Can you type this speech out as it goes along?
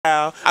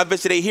I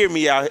bet you they hear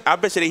me out. I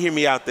bet you they hear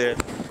me out there.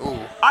 Ooh.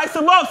 Ice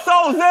them up,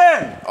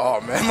 Solzer.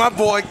 Oh man, my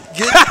boy,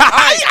 get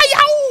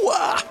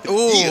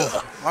Ooh,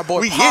 yeah. My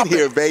boy, we in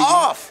here, baby.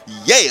 Off.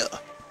 Yeah.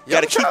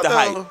 Gotta keep the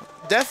hype.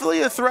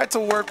 Definitely a threat to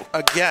work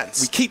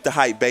against. We keep the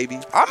hype, baby.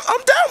 I'm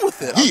down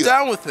with it. Yeah. I'm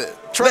down with it.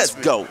 Trust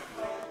me. Let's go.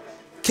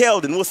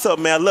 Keldon, what's up,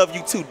 man? I love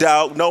you too,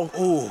 dog. No.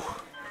 Ooh.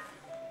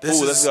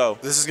 Let's go.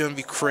 This is gonna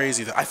be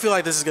crazy. I feel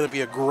like this is gonna be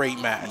a great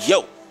match.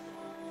 Yo.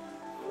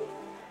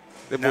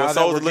 That boy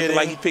Solzer looking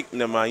like he picked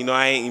them, man.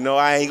 I ain't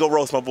gonna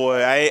roast my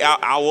boy.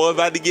 I was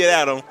about to get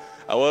at him.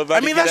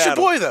 That's your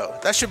boy though.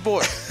 That's your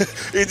boy.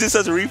 It's just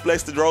such a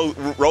reflex to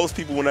roast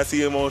people when I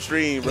see him on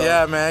stream, bro.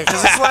 Yeah, man.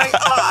 Because it's like,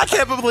 I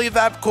can't believe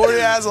that corny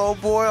ass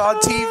old boy on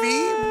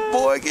TV.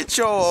 Boy, get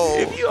your old.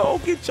 If you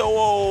don't get your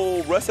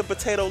old russet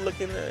potato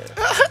looking at.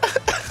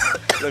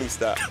 Let me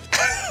stop.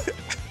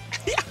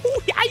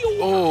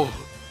 Oh.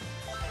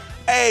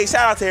 Hey,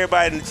 shout out to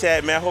everybody in the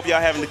chat, man. I hope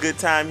y'all having a good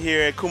time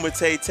here at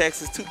Kumite,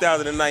 Texas,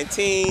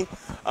 2019.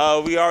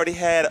 We already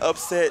had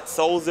upset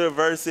Solzer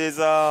versus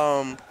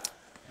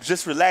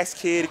Just Relax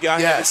Kid. If y'all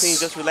haven't seen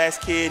Just Relax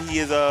Kid, he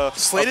is a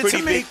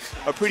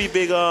pretty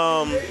big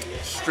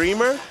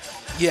streamer.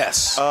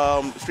 Yes.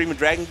 Streaming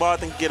Dragon Ball. I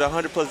think he get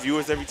 100+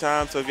 viewers every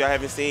time. So if y'all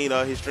haven't seen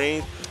his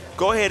streams,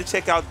 go ahead and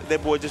check out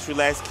that boy Just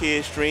Relax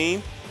Kid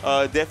stream.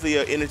 Definitely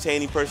an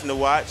entertaining person to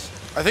watch.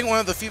 I think one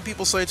of the few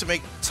people slated to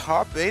make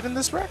top 8 in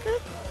this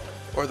bracket,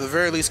 or at the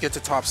very least get to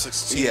top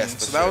 16.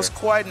 Yes, so that was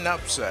quite an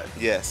upset.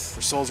 Yes.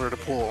 For Solzer to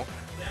pull.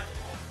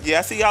 Yeah,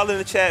 I see y'all in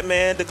the chat,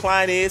 man.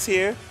 Decline is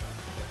here.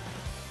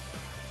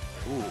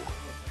 Ooh.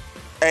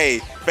 Hey,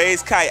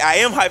 FaZe Kite, I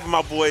am hyping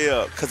my boy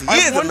up because he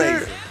is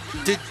amazing.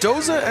 Did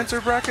Doza enter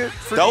bracket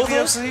for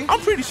DBFZ? I'm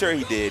pretty sure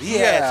he did. He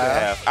had to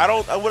have. I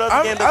don't. What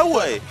other game does he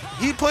play?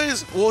 He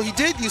plays. Well, he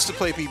did used to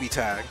play PB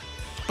Tag.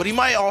 But he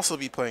might also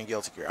be playing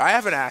Guilty Gear. I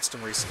haven't asked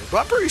him recently, but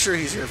I'm pretty sure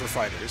he's here for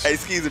fighters. Hey,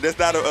 excuse me, that's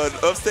not an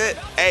upset?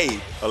 Hey,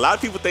 a lot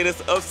of people think that's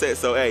an upset,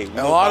 so hey,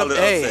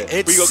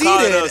 it's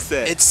seeded.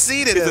 It's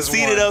seeded. It's a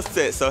seeded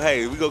upset, so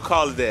hey, we gonna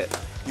call it that.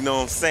 You know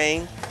what I'm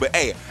saying? But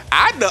hey,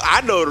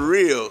 I know the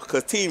real,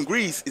 cause Team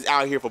Grease is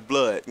out here for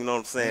blood. You know what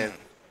I'm saying?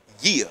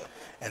 Yeah.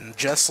 And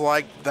just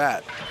like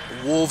that,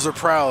 wolves are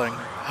prowling,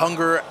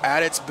 hunger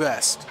at its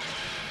best.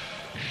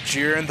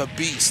 Jiren the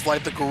beast,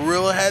 like the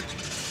gorilla head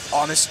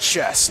on his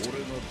chest.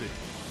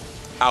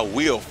 I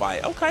will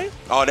fight. Okay.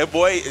 Oh, that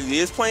boy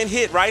is playing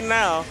Hit right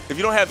now. If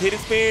you don't have Hit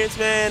experience,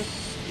 man,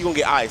 you're going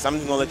to get iced. I'm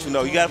just going to let you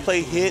know. You got to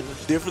play Hit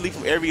differently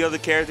from every other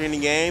character in the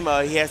game.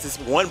 He has this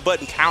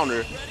one-button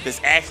counter that's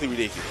actually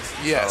ridiculous.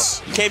 Yes.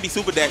 So you can't be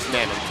super dashing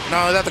at him.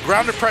 Not only that, the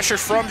grounded pressure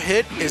from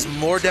Hit is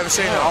more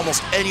devastating than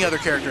almost any other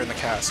character in the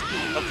cast.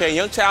 Okay,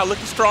 Young Chow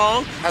looking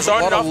strong. Has a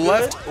lot of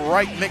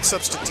left-right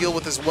mix-ups to deal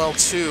with as well,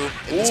 too,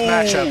 in this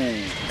matchup.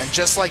 And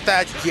just like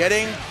that,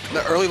 getting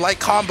the early light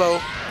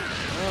combo.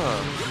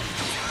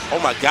 Oh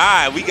my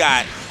God, we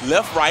got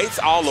left rights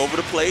all over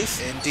the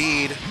place.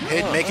 Indeed.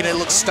 Hit making it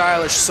look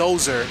stylish.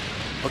 Solzer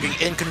looking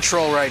in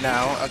control right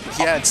now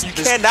against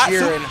this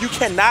Jiren. You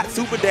cannot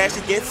super dash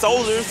against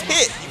Solzer's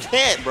Hit. You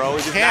can't, bro.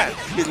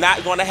 It's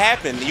not going to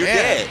happen. You're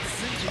dead.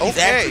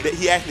 Okay.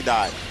 He actually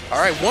died. All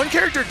right, one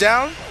character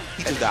down.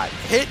 He just died.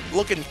 Hit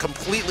looking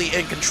completely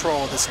in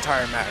control of this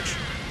entire match.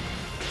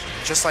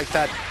 Just like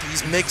that,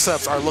 these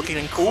mix-ups are looking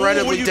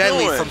incredibly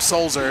deadly from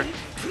Solzer.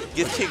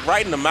 Gets kicked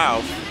right in the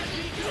mouth.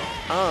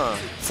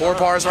 4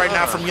 bars right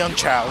now from Young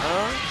Chow.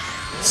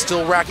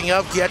 Still racking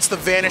up, gets the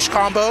vanish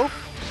combo.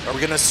 Are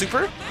we gonna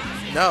super?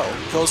 No,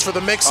 goes for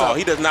the mix-up. Oh,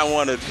 he does not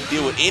want to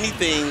deal with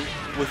anything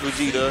with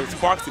Vegeta.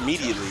 Sparks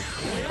immediately.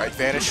 All right,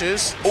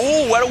 vanishes.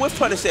 Ooh, what a whiff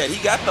punish that.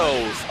 He got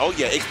those. Oh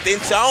yeah,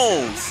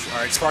 extensions. All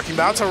right, Sparking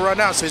about to run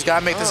out, so he's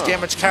gotta make this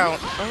damage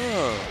count.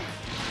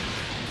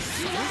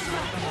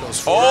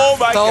 Oh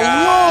my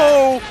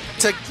God. Low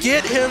to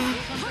get him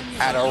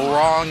at a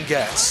wrong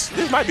guess.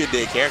 This might be a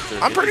dead character.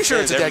 I'm pretty sure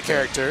it's a dead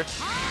character.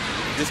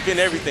 Just spin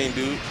everything,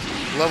 dude.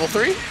 Level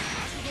 3?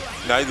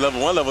 No, he's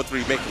level 1, level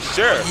 3, making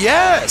sure.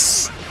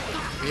 Yes!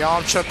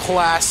 Yamcha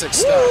classic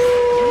stuff.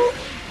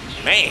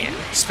 Man.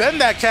 Spend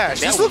that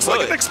cash. This looks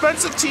like an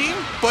expensive team,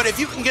 but if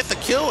you can get the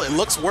kill, it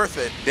looks worth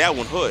it. That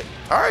one hood.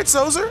 All right,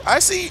 Solzer. I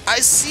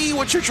see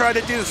what you're trying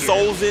to do here.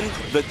 Solzen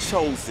the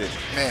Chosen.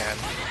 Man.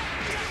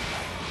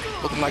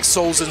 Looking like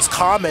Solzen's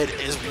comet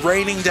is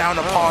raining down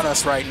upon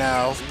us right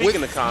now.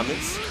 Speaking of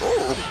comets.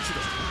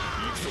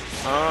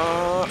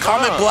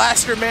 Comet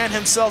Blaster Man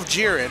himself,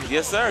 Jiren.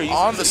 Yes, sir.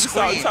 On the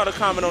screen. You saw the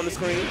comment on the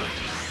screen.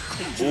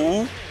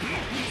 Ooh.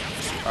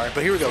 All right,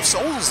 but here we go.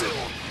 Solzen.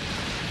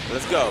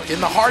 Let's go. In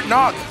the hard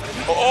knock.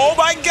 Oh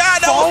my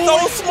God, that was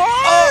so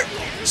smart.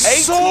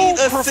 18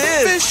 so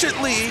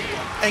proficiently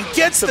and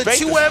gets the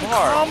 2M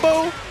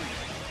combo.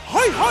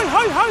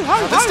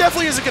 This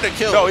definitely isn't going to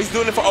kill. No, he's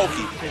doing it for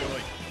Oki.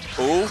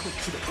 Ooh.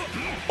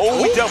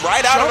 Oh, we jump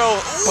right out of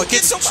those. But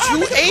gets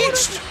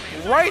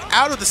 2H'd right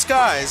out of the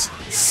skies.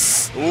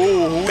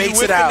 Ooh,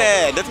 baits it out.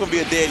 That's going to be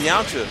a dead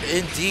Yamcha.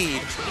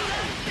 Indeed.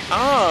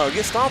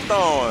 Get stomped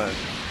on.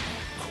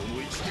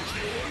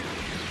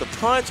 The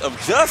punch of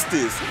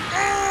justice.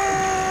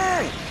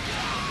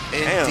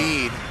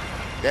 Indeed.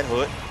 Damn. That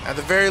hurt. At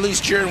the very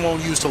least, Jiren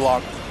won't lose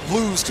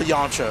to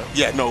Yamcha.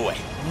 Yeah, no way.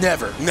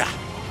 Never. Nah.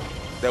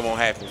 That won't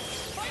happen.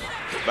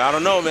 But I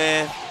don't know,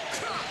 man.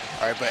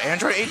 All right, but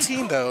Android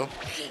 18, though,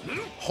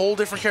 whole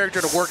different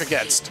character to work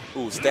against.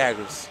 Ooh,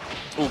 staggers.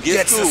 Ooh,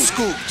 Gets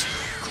scooped.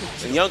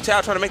 scooped. And Young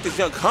Chow trying to make this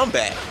young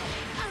comeback.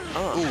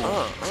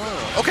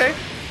 Okay,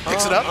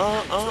 picks it up.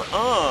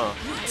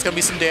 It's going to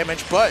be some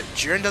damage, but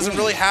Jiren doesn't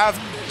really have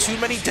too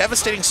many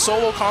devastating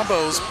solo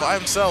combos by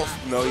himself.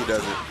 No, he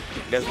doesn't.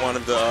 That's one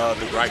of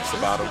the gripes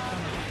about him.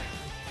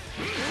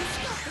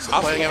 So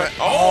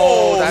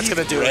that's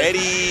going to do ready.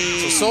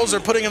 it. So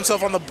Solzer putting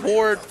himself on the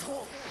board.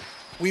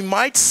 We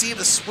might see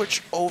the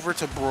switch over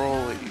to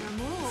Broly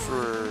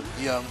for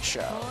Young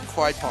Chow,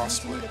 quite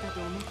possibly.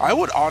 I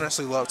would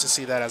honestly love to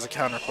see that as a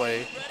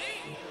counterplay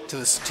to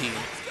this team.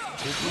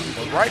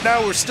 But right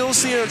now, we're still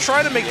seeing him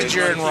try to make the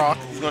Jiren rock.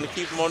 He's going to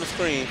keep him on the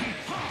screen.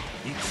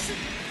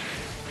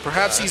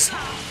 Perhaps he's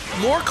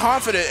more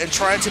confident in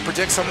trying to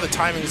predict some of the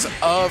timings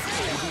of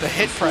the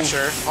hit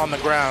pressure on the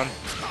ground.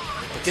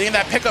 But getting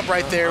that pickup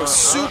right there was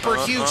super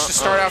huge to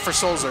start out for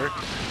Solzer.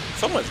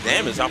 So much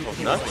damage off of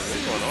nothing.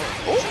 What's going on?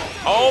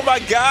 Oh my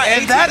God!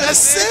 And that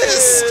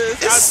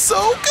assist is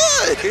so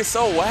good. It's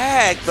so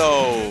whack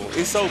though.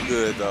 It's so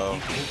good though.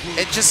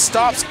 It just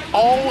stops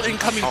all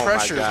incoming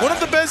pressure. One of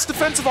the best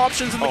defensive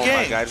options in the game.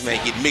 Oh my God! This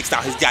man getting mixed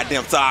out his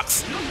goddamn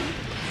socks.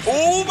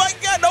 Oh my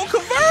God! Don't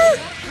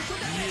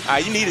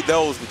convert. You needed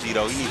those,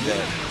 Vegito. You need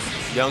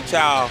that. Young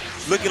Chow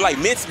looking like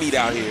mincemeat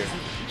out here.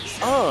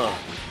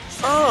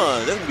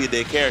 That's gonna be a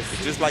dead character,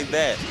 just like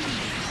that.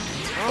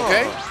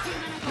 Okay.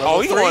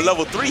 He going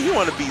level 3. He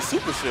want to be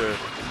super sure.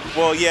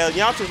 Well, yeah,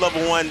 Yamcha's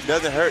level 1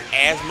 doesn't hurt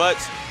as much,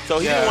 so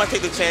he didn't want to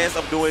take the chance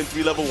of doing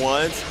 3 level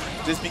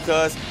 1s just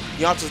because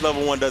Yamcha's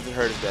level 1 doesn't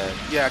hurt as bad.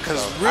 Yeah,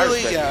 because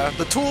really,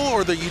 the tool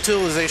or the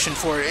utilization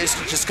for it is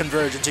to just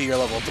converge into your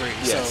level 3.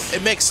 Yes. So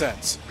it makes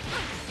sense.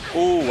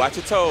 Ooh, watch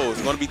your toes.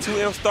 It's going to be 2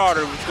 M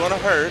starter, which is going to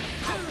hurt.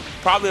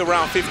 Probably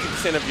around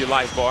 50% of your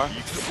life bar.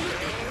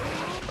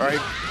 All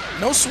right.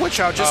 No switch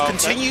out, just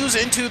continues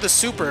into the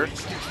super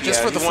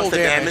just for the full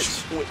damage.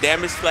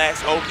 Damage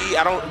slash Oki.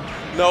 I don't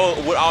know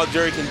what all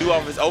Jerry can do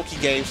off his Oki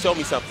game. Show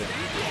me something.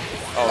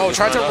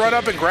 Tried to run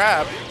up and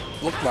grab,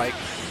 looked like.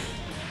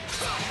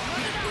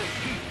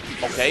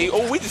 Okay,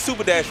 we just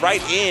super dash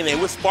right in,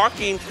 and with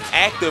sparking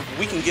active,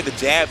 we can get a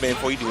jab in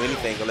before you do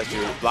anything unless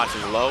you're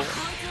blocking low.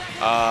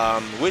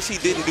 Which he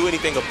didn't do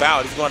anything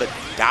about. He's going to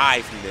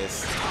die from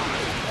this.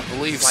 I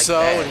believe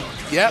so.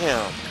 Yep.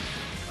 Damn.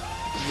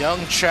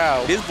 Young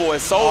Chow. This boy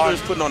Solzer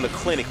is putting on the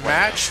clinic.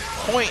 Match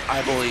point,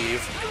 I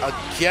believe,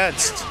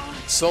 against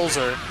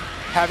Solzer,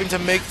 having to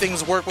make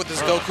things work with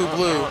this Goku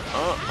Blue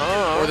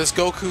or this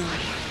Goku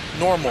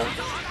Normal.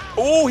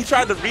 Oh, he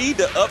tried to read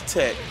the up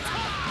tech.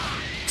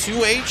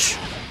 2H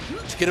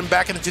to get him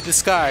back into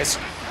disguise.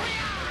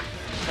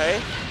 Okay.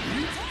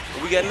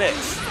 What we got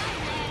next?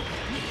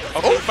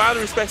 Okay,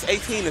 finally respects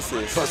 18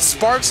 assists. But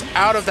sparks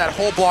out of that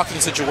whole blocking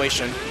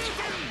situation.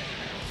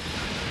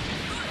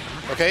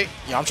 Okay,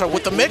 Yamcha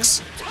with the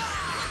mix.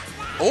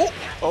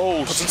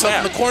 Puts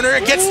himself in the corner.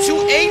 It gets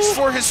 2H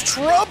for his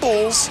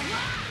troubles.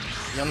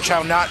 Young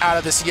Chow not out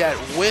of this yet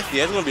with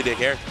it's going to be their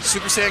character.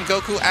 Super Saiyan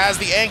Goku as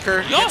the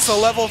anchor. Gets to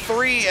level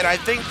 3, and I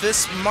think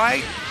this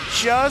might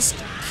just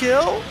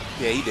kill.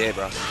 Yeah, he did,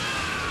 bro.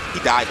 He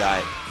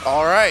died.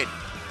 All right.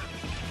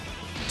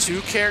 2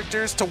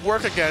 characters to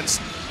work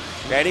against.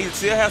 And he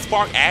still has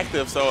Spark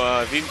active,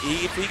 so if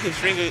he can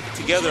string it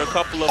together a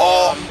couple of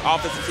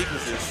offensive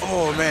sequences.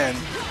 Oh, man.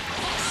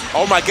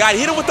 Oh my God,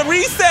 hit him with the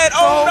reset.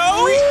 Oh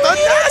no. The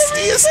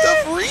nastiest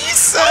of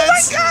resets. Oh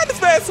my God,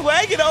 this man's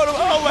swagging on him.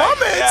 Oh my God.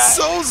 Man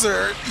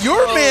Solzer.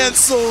 Your man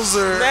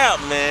Solzer. Snap,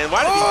 man.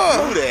 Why did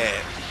he do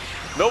that?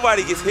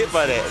 Nobody gets hit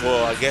by that.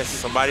 Well, I guess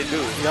somebody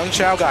do. Young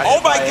Chow got hit.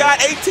 Oh my God,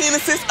 18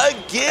 assists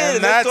again.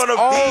 And that's gonna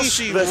all be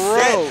she the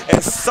wrote. Set.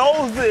 And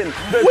Solzer,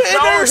 the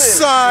winner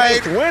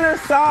side. Winner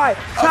side.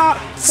 Top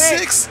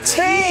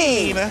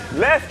 16.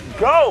 Let's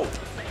go.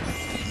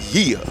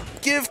 Yeah.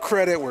 Give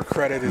credit where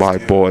credit is My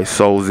due. boy,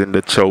 Solzer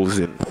the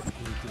Chosen.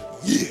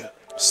 Yeah.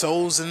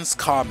 Solzen's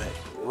Comet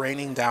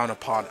raining down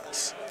upon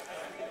us.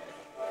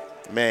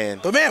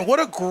 Man. But man, what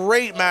a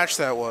great match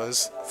that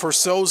was for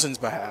Solzen's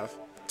behalf.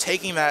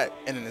 Taking that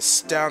in an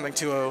astounding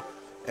 2-0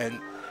 and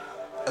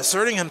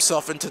asserting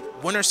himself into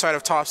winner's side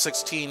of top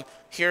 16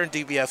 here in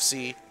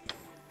DBFZ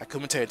at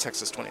Kumite,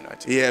 Texas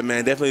 2019. Yeah,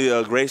 man, definitely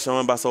a great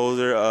showing by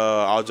Solzer.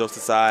 All jokes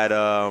aside,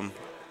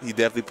 he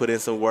definitely put in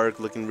some work,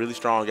 looking really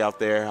strong out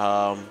there.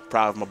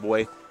 Proud of my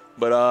boy.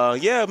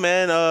 But yeah,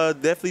 man,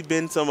 definitely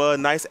been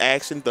some nice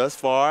action thus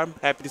far. I'm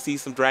happy to see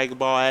some Dragon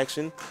Ball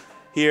action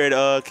here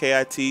at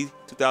KIT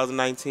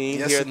 2019.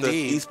 Yes, here at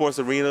indeed. the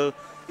esports arena.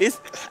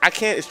 I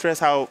can't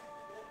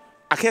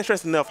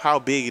stress enough how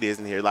big it is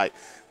in here. Like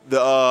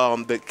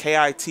the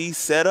KIT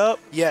setup,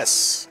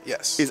 yes,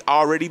 is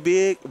already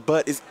big,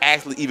 but it's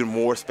actually even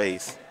more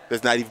space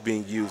that's not even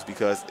being used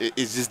because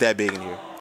it's just that big in here.